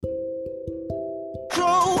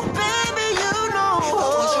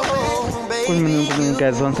Good morning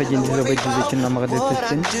guys, once again this is about the number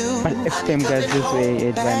 16. But next time guys, this way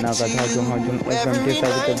it right now guys, how exam days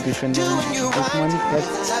are the vision this morning guys.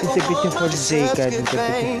 It's a beautiful day guys, it's a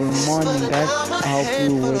beautiful morning guys. I hope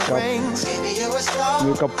you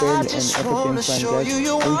wake up well and everything's fine guys. I wish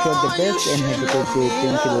you all the best and have a good day.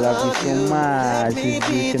 Thank you, love you so much. This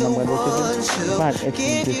is the number 16. But it's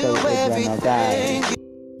this is right now guys.